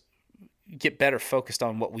helps us get better focused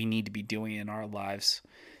on what we need to be doing in our lives.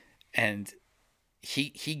 And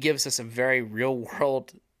he gives us a very real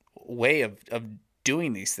world way of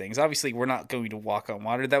doing these things. Obviously, we're not going to walk on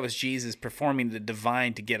water. That was Jesus performing the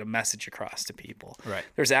divine to get a message across to people. Right.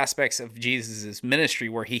 There's aspects of Jesus' ministry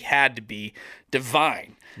where he had to be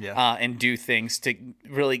divine and do things to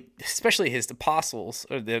really, especially his apostles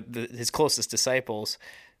or his closest disciples,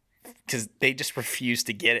 because they just refused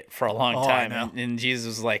to get it for a long time. And Jesus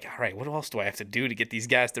was like, all right, what else do I have to do to get these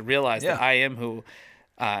guys to realize that I am who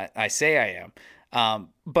I say I am?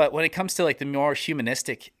 But when it comes to like the more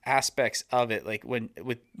humanistic aspects of it, like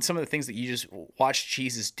with some of the things that you just watch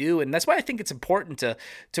Jesus do, and that's why I think it's important to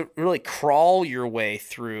really crawl your way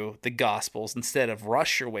through the Gospels instead of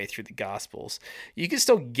rush your way through the Gospels. You can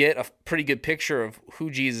still get a pretty good picture of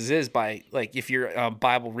who Jesus is by, like, if you're a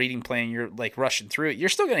Bible reading plan, you're like rushing through it, you're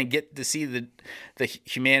still going to get to see the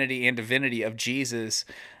humanity and divinity of Jesus.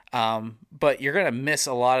 But you're going to miss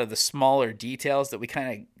a lot of the smaller details that we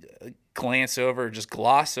kind of glance over, just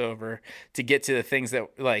gloss over to get to the things that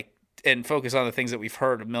and focus on the things that we've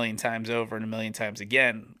heard a million times over and a million times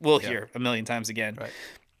again. We'll hear a million times again. Right.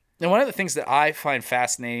 And one of the things that I find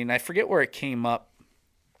fascinating, I forget where it came up,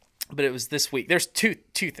 but it was this week. There's two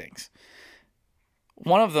things.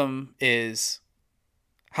 One of them is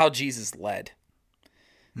how Jesus led.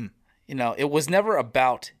 It was never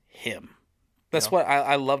about him. That's what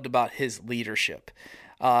I loved about his leadership.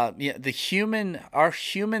 Our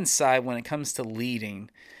human side when it comes to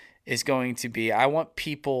leading is going to be, I want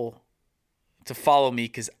people to follow me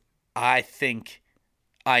because I think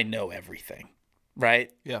I know everything,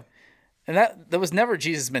 right? Yeah. And that was never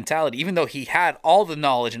Jesus' mentality, even though he had all the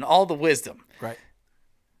knowledge and all the wisdom. Right.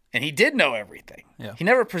 And he did know everything. Yeah. He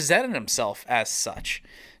never presented himself as such.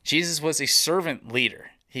 Jesus was a servant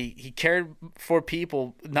leader. He cared for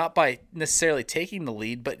people, not by necessarily taking the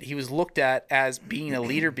lead, but he was looked at as being a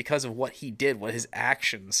leader because of what he did, what his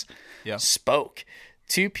actions spoke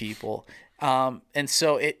to people. And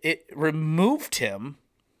so it removed him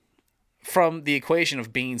from the equation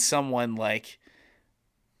of being someone like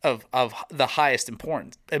of the highest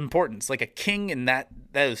importance, like a king in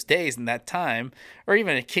those days, in that time, or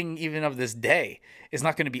even a king even of this day, is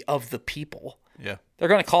not going to be of the people. Yeah. They're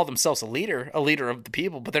going to call themselves a leader of the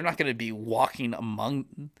people, but they're not going to be walking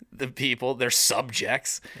among the people. They're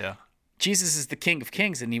subjects. Yeah. Jesus is the King of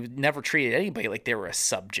Kings, and he never treated anybody like they were a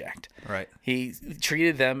subject. Right. He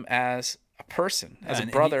treated them as a person, as a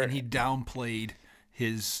brother. And he downplayed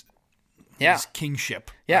his kingship.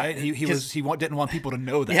 Yeah. Right? He didn't want people to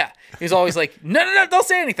know that. Yeah. He was always like, no, don't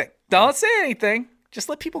say anything. Don't say anything. Just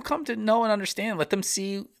let people come to know and understand. Let them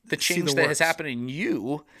see the change that has happened in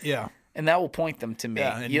you. Yeah. And that will point them to me.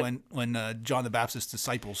 Yeah, and when John the Baptist's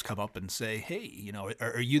disciples come up and say, "Hey,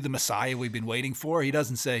 are you the Messiah we've been waiting for?" He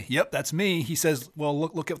doesn't say, "Yep, that's me." He says, "Well,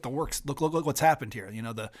 look at the works. Look what's happened here.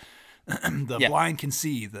 The blind can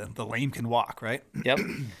see, the lame can walk." Right? Yep.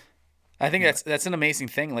 I think that's an amazing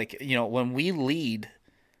thing. Like, when we lead,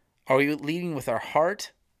 are we leading with our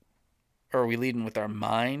heart, or are we leading with our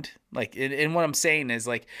mind? Like, and what I'm saying is,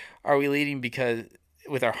 like, are we leading because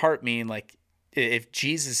with our heart, meaning like, if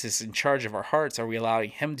Jesus is in charge of our hearts, are we allowing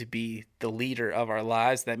him to be the leader of our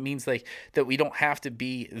lives? That means like that we don't have to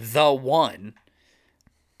be the one,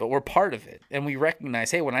 but we're part of it. And we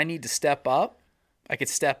recognize, hey, when I need to step up, I could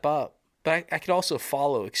step up, but I could also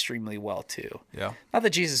follow extremely well too. Yeah. Not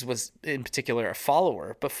that Jesus was in particular a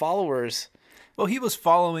follower, but followers, Well, he was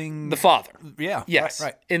following the Father. Yeah. Yes.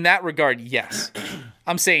 Right. In that regard, yes.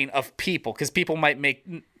 I'm saying of people, because people might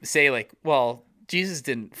say like, well, Jesus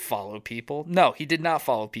didn't follow people. No, he did not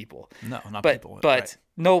follow people. No, not but, people. But right.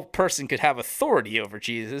 no person could have authority over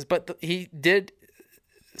Jesus, but he did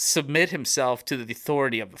submit himself to the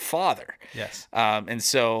authority of the Father. Yes. And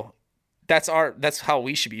so that's how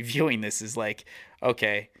we should be viewing this, is like,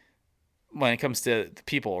 okay, when it comes to the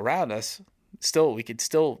people around us, we could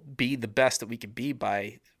still be the best that we could be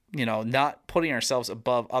by, not putting ourselves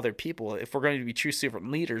above other people. If we're going to be true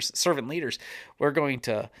servant leaders, we're going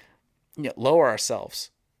to lower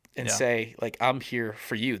ourselves and say, like, I'm here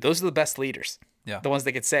for you. Those are the best leaders. Yeah. The ones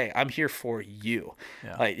that could say, I'm here for you.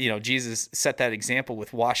 Yeah. Like, Jesus set that example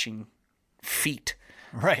with washing feet.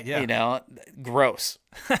 Right. Yeah. Gross.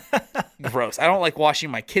 Gross. I don't like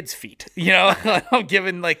washing my kids' feet. I'm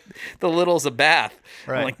giving like the littles a bath.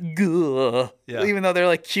 Right. I'm like, gah. Yeah. Even though they're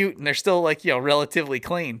like cute and they're still like, relatively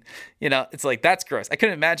clean. It's like, that's gross. I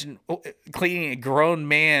couldn't imagine cleaning a grown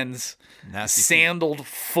man's Nasty sandaled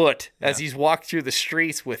foot as he's walked through the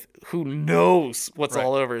streets with who knows what's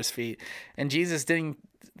all over his feet. And Jesus didn't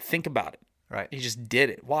think about it. Right. He just did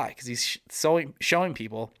it. Why? Because he's showing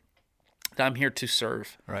people that I'm here to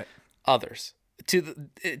serve others.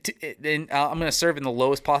 And I'm going to serve in the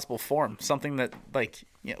lowest possible form, something that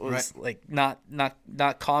was like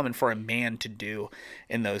not common for a man to do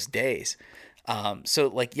in those days.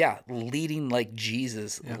 Leading like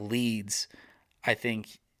Jesus leads, I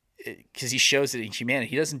think, because he shows it in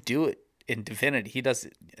humanity. He doesn't do it in divinity. He does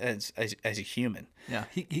it as a human. Yeah,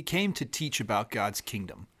 he came to teach about God's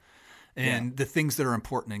kingdom and the things that are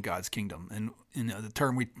important in God's kingdom. And the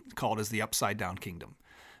term we call it is the upside down kingdom,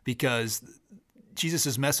 because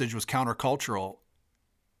Jesus' message was countercultural.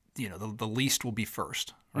 The least will be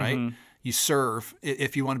first, right? Mm-hmm. You serve.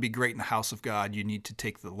 If you want to be great in the house of God, you need to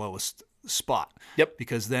take the lowest spot. Yep.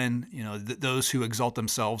 Because then, those who exalt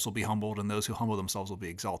themselves will be humbled, and those who humble themselves will be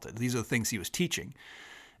exalted. These are the things he was teaching.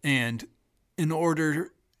 And in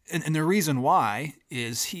order, and the reason why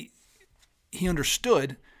is he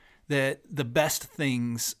understood that the best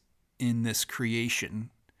things in this creation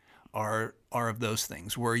are of those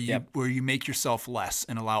things where you make yourself less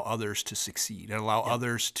and allow others to succeed and allow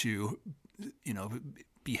others to,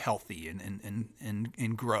 be healthy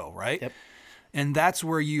and grow, right? Yep. And that's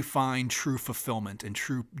where you find true fulfillment and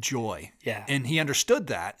true joy. Yeah. And he understood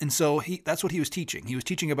that. And so that's what he was teaching. He was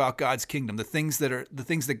teaching about God's kingdom, the things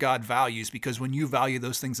that God values, because when you value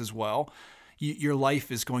those things as well, your life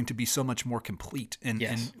is going to be so much more complete.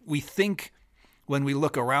 And we think when we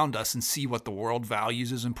look around us and see what the world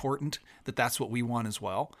values as important, that's what we want as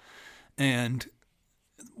well. And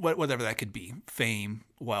whatever that could be, fame,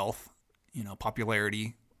 wealth,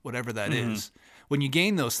 popularity, whatever that is. When you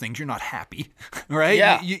gain those things, you're not happy, right?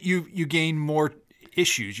 Yeah. You gain more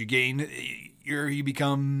issues. You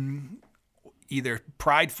become either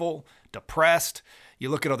prideful, depressed. You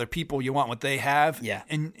look at other people, you want what they have. Yeah.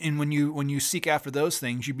 And when you seek after those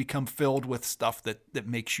things, you become filled with stuff that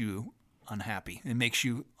makes you unhappy. It makes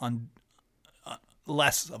you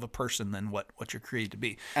less of a person than what you're created to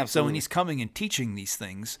be. Absolutely. So when he's coming and teaching these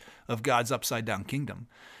things of God's upside down kingdom,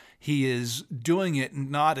 he is doing it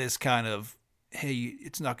not as kind of, hey,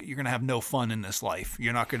 you're going to have no fun in this life.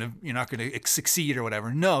 You're not going to succeed or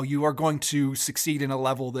whatever. No, you are going to succeed in a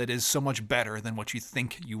level that is so much better than what you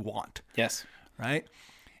think you want. Yes. Right?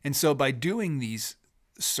 And so by doing these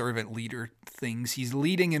servant leader things, he's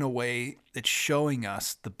leading in a way that's showing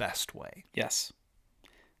us the best way. Yes.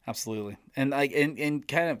 Absolutely. And and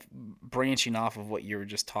kind of branching off of what you were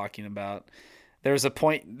just talking about, there was a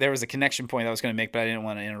connection point I was going to make, but I didn't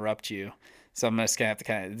want to interrupt you. So I'm just going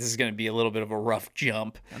to have to this is going to be a little bit of a rough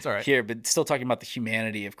jump. That's all right. Here, but still talking about the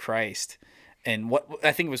humanity of Christ and what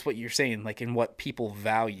I think it was what you're saying, like in what people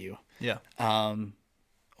value. Yeah.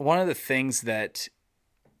 One of the things that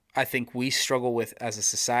I think we struggle with as a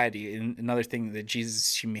society, and another thing that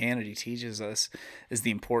Jesus' humanity teaches us, is the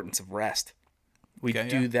importance of rest. We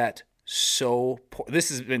do that so poor. This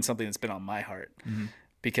has been something that's been on my heart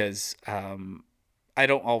because I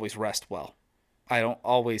don't always rest well. I don't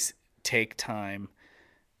always take time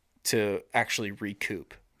to actually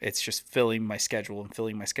recoup. It's just filling my schedule.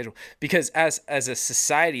 Because as a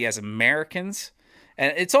society, as Americans,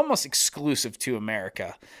 and it's almost exclusive to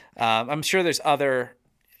America. I'm sure there's other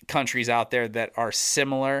countries out there that are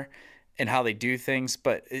similar and how they do things,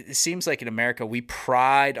 but it seems like in America we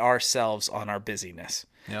pride ourselves on our busyness.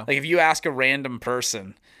 Yeah. Like if you ask a random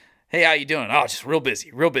person, "Hey, how you doing?" "Oh, just real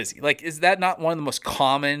busy, real busy." Like, is that not one of the most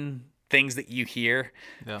common things that you hear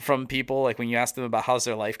from people? Like when you ask them about how's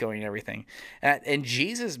their life going and everything. And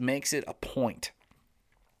Jesus makes it a point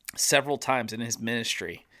several times in his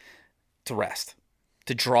ministry to rest,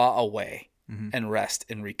 to draw away and rest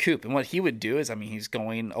and recoup. And what he would do is, I mean, he's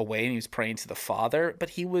going away and he was praying to the Father, but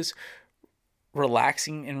he was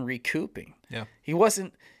relaxing and recouping. Yeah. He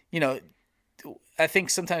wasn't, I think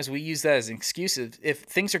sometimes we use that as an excuse. If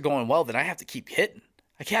things are going well, then I have to keep hitting.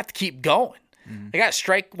 I have to keep going. I got to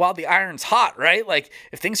strike while the iron's hot, right? Like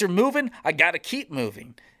if things are moving, I got to keep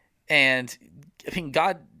moving. And I mean,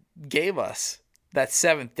 God gave us that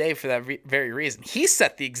seventh day for that very reason. He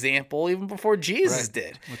set the example even before Jesus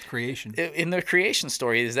did. With creation. In the creation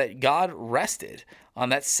story is that God rested on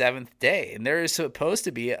that seventh day. And there is supposed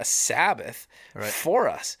to be a Sabbath for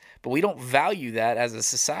us. But we don't value that as a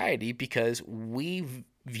society because we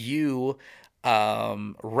view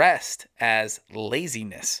rest as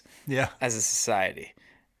laziness as a society.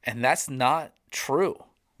 And that's not true.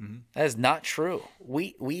 That is not true.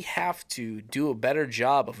 We have to do a better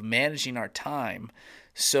job of managing our time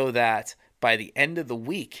so that by the end of the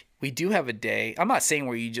week, we do have a day. I'm not saying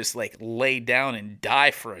where you just like lay down and die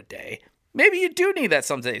for a day. Maybe you do need that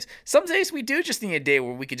some days. Some days we do just need a day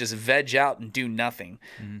where we could just veg out and do nothing.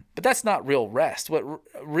 But that's not real rest.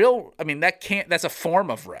 That's a form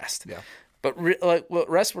of rest. Yeah. But what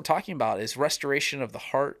rest we're talking about is restoration of the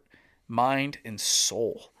heart, mind, and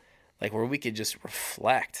soul. Like where we could just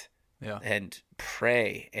reflect and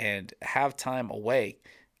pray and have time away.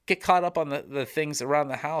 Get caught up on the things around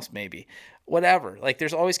the house maybe. Whatever. Like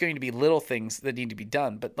there's always going to be little things that need to be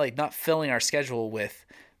done, but like not filling our schedule with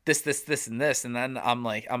this, and this. And then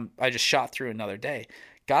I just shot through another day.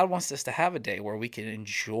 God wants us to have a day where we can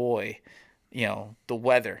enjoy, the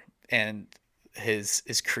weather and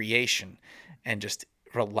his creation and just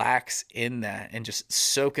relax in that and just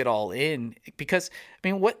soak it all in. Because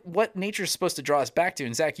I mean, what nature is supposed to draw us back to,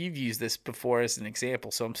 and Zach, you've used this before as an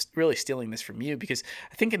example, so I'm really stealing this from you, because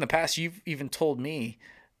I think in the past you've even told me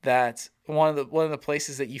that one of the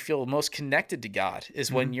places that you feel most connected to God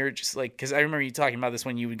is when you're just like, because I remember you talking about this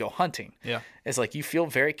when you would go hunting. Yeah. It's like you feel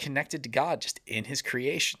very connected to God just in his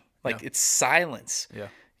creation. Like it's silence. Yeah.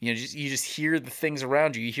 You just hear the things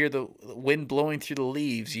around you. You hear the wind blowing through the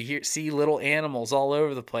leaves. You see little animals all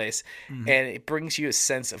over the place, and it brings you a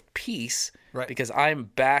sense of peace. Right. Because I'm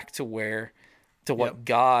back to what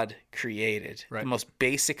God created. Right. The most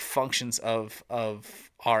basic functions of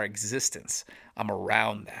our existence. I'm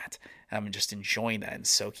around that. And I'm just enjoying that and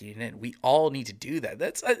soaking it in. We all need to do that.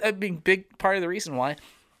 That's a big part of the reason why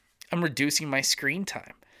I'm reducing my screen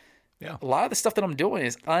time. Yeah. A lot of the stuff that I'm doing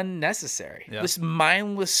is unnecessary. Yeah. This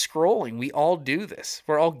mindless scrolling, we all do this.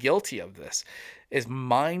 We're all guilty of this, is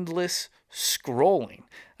mindless scrolling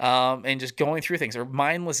and just going through things, or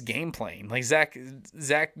mindless game playing. Like Zach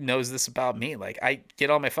knows this about me. Like I get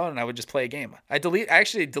on my phone and I would just play a game. I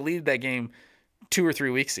actually deleted that game 2 or 3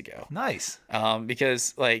 weeks ago. Nice.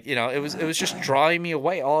 Because it was just drawing me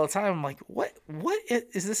away all the time. I'm like, what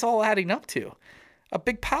is this all adding up to? A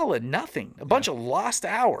big pile of nothing, a bunch of lost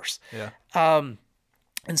hours. Yeah. And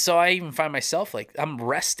so I even find myself like I'm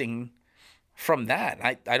resting from that.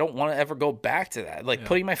 I don't want to ever go back to that. Like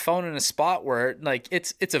putting my phone in a spot where like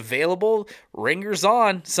it's available, ringer's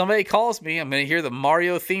on, somebody calls me, I'm going to hear the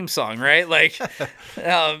Mario theme song, right? Like,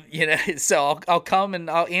 so I'll come and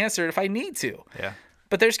I'll answer it if I need to. Yeah.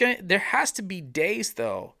 But there has to be days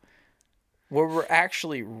though where we're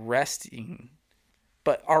actually resting.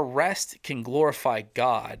 But our rest can glorify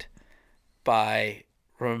God by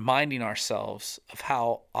reminding ourselves of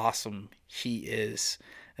how awesome he is,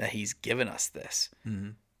 that he's given us this.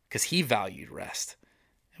 Because he valued rest,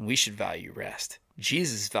 and we should value rest.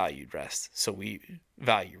 Jesus valued rest, so we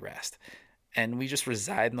value rest. And we just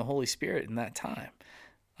reside in the Holy Spirit in that time.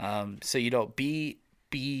 So be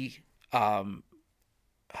what am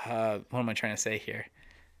I trying to say here?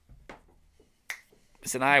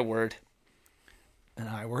 It's an I word. An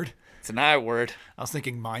I word. It's an I word. I was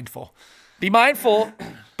thinking mindful. Be mindful,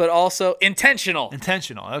 but also intentional.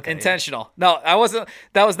 Intentional. Okay. Intentional. No, I wasn't.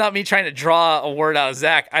 That was not me trying to draw a word out of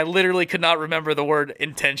Zach. I literally could not remember the word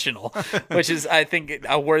intentional, which is, I think,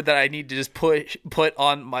 a word that I need to just put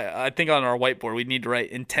on I think on our whiteboard. We need to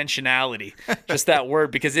write intentionality. Just that word,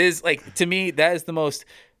 because it is like, to me, that is the most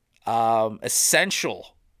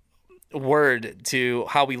essential word to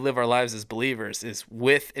how we live our lives as believers is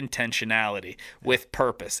with intentionality, with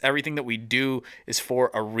purpose. Everything that we do is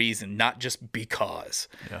for a reason, not just because.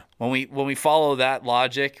 Yeah. When we follow that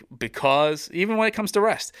logic, because, even when it comes to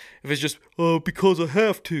rest, if it's just, oh, because I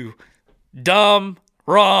have to, dumb,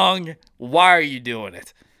 wrong, why are you doing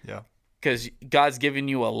it? Yeah. Because God's given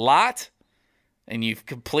you a lot and you've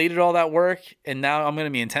completed all that work, and now I'm going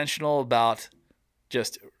to be intentional about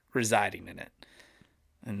just residing in it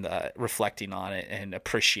and reflecting on it and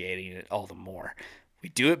appreciating it all the more. We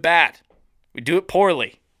do it bad. We do it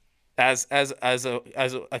poorly as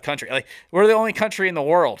a country. Like, we're the only country in the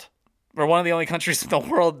world. We're one of the only countries in the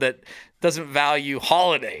world that doesn't value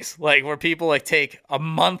holidays, like where people like take a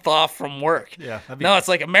month off from work. Yeah. No, it's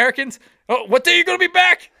like Americans. Oh, what day are you going to be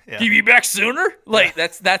back? Yeah. Can you be back sooner? Like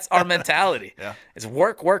that's our mentality. Yeah. It's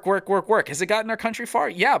work, work, work, work, work. Has it gotten our country far?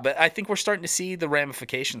 Yeah, but I think we're starting to see the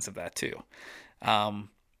ramifications of that too.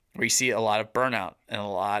 Where you see a lot of burnout and a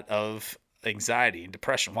lot of anxiety and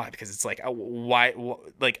depression. Why? Because it's like,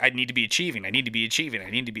 like I need to be achieving. I need to be achieving. I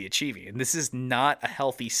need to be achieving. And this is not a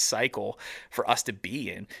healthy cycle for us to be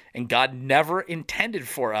in. And God never intended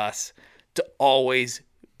for us to always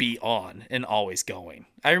be on and always going.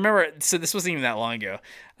 I remember, so this wasn't even that long ago.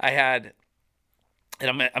 I had,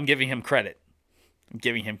 and I'm giving him credit. I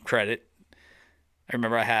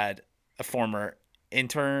remember I had a former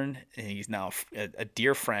intern, and he's now a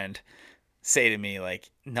dear friend, say to me, like,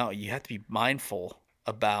 no, you have to be mindful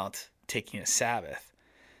about taking a Sabbath.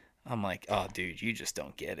 I'm like, oh, dude, you just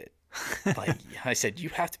don't get it. Like, I said, you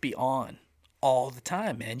have to be on all the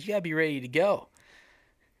time, man. You got to be ready to go.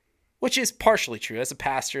 Which is partially true. As a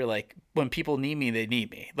pastor, like, when people need me, they need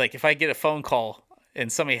me. Like, if I get a phone call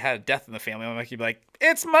and somebody had a death in the family, I'm like,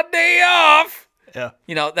 it's my day off. Yeah.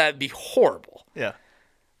 You know, that'd be horrible. Yeah.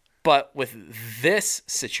 But with this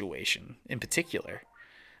situation in particular,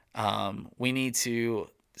 we need to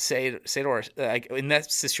say to our, like, in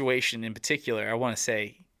that situation in particular, I want to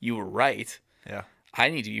say, you were right. Yeah. I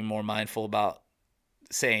need to be more mindful about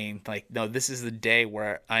saying, like, no, this is the day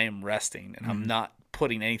where I am resting, and I'm not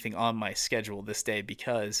putting anything on my schedule this day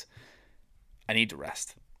because I need to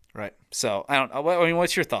rest. Right. So I don't. I mean,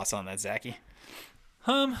 what's your thoughts on that, Zachy?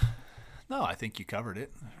 No, I think you covered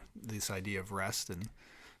it. This idea of rest and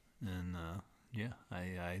yeah,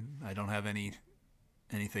 I don't have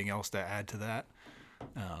anything else to add to that.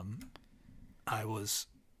 I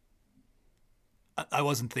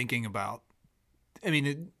wasn't thinking about. I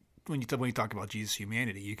mean, when you talk about Jesus'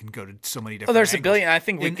 humanity, you can go to so many different. Oh, there's angles. a billion. I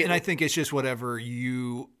think and I think it's just whatever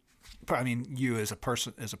you. I mean, you as a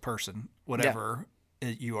person, whatever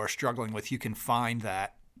you are struggling with, you can find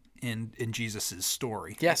that in Jesus'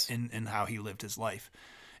 story. Yes. In how he lived his life,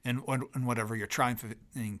 and whatever you're triumphing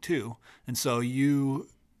to, and so you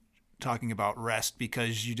talking about rest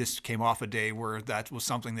because you just came off a day where that was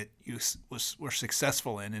something that you were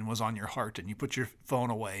successful in and was on your heart, and you put your phone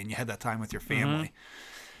away and you had that time with your family.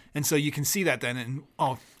 Mm-hmm. And so you can see that then, and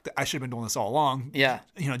I should have been doing this all along. Yeah.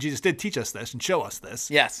 Jesus did teach us this and show us this.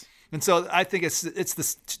 Yes. And so I think it's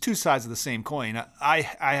the two sides of the same coin. I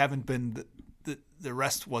haven't been the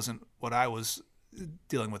rest wasn't what I was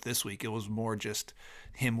dealing with this week. It was more just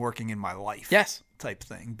him working in my life. Yes. Type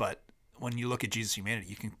thing. But when you look at Jesus' humanity,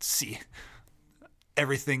 you can see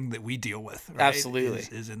everything that we deal with. Right? Absolutely.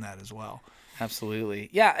 Is in that as well. Absolutely.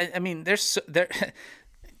 Yeah. I mean, there's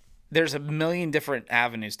a million different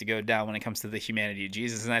avenues to go down when it comes to the humanity of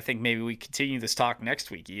Jesus. And I think maybe we continue this talk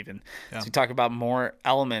next week even. Yeah. So we talk about more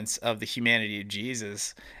elements of the humanity of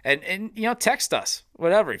Jesus. And text us,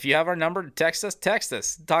 whatever. If you have our number, text us.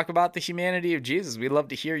 Talk about the humanity of Jesus. We'd love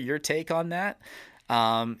to hear your take on that.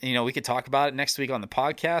 We could talk about it next week on the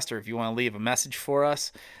podcast, or if you want to leave a message for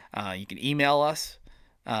us, you can email us.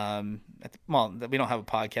 We don't have a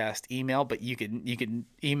podcast email, but you can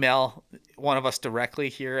email one of us directly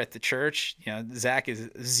here at the church. Zach is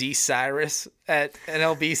zcyrus at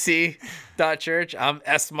nlbc.church. I'm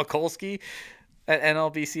S. Mikulski at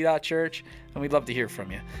nlbc.church, and we'd love to hear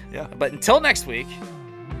from you. Yeah. But until next week,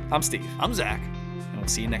 I'm Steve. I'm Zach. And we'll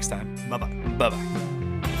see you next time. Bye-bye. Bye-bye.